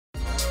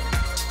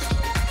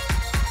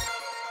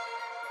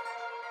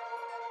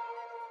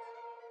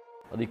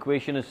The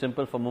equation is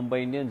simple for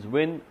Mumbai Indians: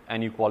 win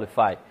and you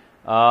qualify.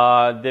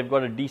 They've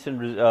got a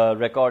decent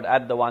record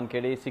at the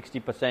Wankhede,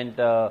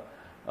 60%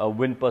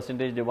 win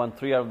percentage. They won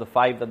 3 out of the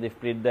 5 that they've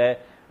played there.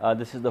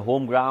 This is the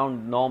home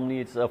ground. Normally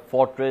it's a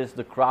fortress.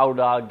 The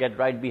crowd get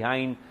right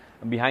behind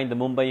the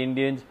Mumbai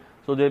Indians.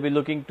 So they'll be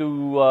looking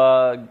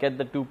to get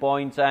the 2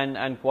 points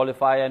and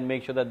qualify and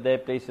make sure that their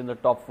place in the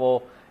top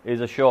 4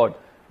 is assured.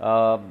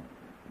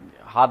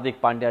 Hardik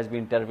Pandya has been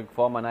in terrific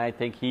form, and I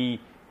think he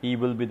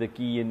will be the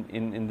key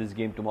in this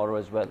game tomorrow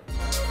as well.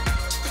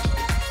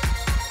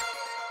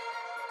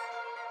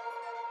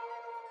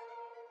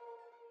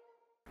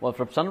 Well,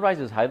 from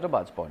Sunrisers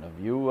Hyderabad's point of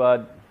view,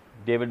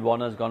 David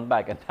Warner has gone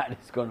back, and that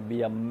is going to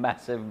be a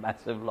massive,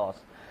 massive loss.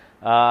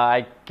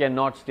 I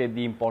cannot state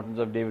the importance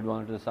of David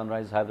Warner to the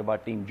Sunrisers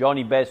Hyderabad team.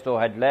 Johnny Bairstow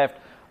had left.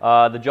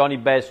 The Johnny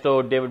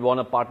Bairstow-David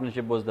Warner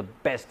partnership was the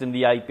best in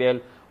the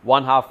IPL.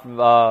 One half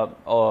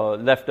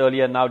left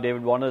earlier, now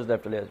David Warner's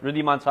left earlier.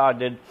 Riddhiman Saha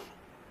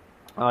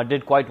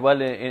did quite well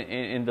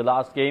in the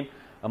last game.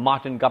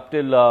 Martin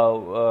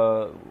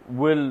Guptill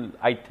will,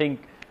 I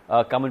think,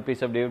 come in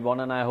place of David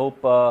Warner, and I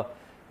hope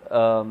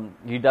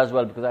he does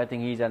well, because I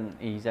think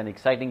he's an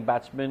exciting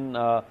batsman,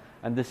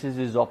 and this is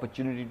his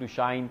opportunity to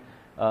shine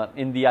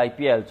in the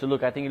IPL. So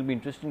look, I think it'll be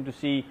interesting to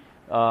see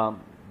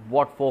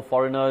what 4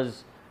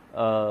 foreigners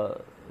the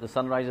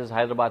Sunrisers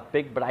Hyderabad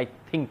pick, but I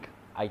think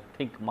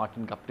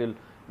Martin Guptill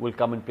will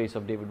come in place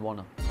of David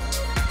Warner.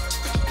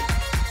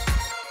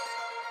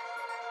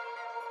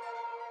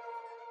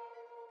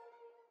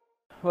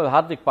 Well,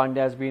 Hardik Pandya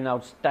has been in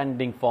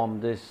outstanding form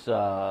this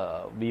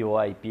VO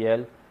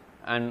IPL,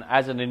 and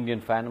as an Indian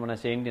fan, when I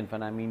say Indian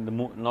fan, I mean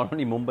not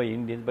only Mumbai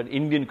Indians but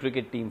Indian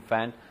cricket team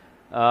fan.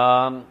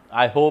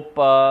 I hope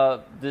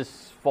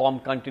this form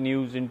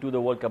continues into the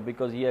World Cup,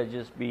 because he has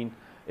just been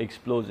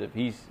explosive.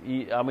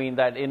 I mean,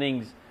 that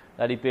innings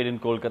that he played in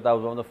Kolkata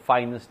was one of the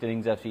finest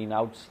innings I've seen.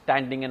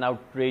 Outstanding and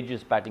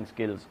outrageous batting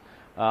skills.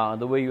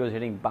 The way he was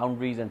hitting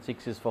boundaries and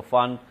sixes for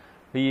fun.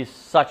 He is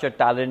such a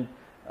talent.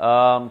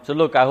 So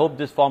look, I hope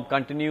this form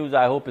continues.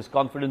 I hope his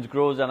confidence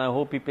grows, and I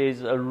hope he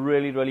plays a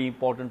really, really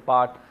important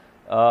part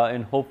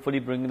in hopefully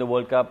bringing the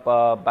World Cup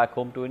back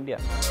home to India.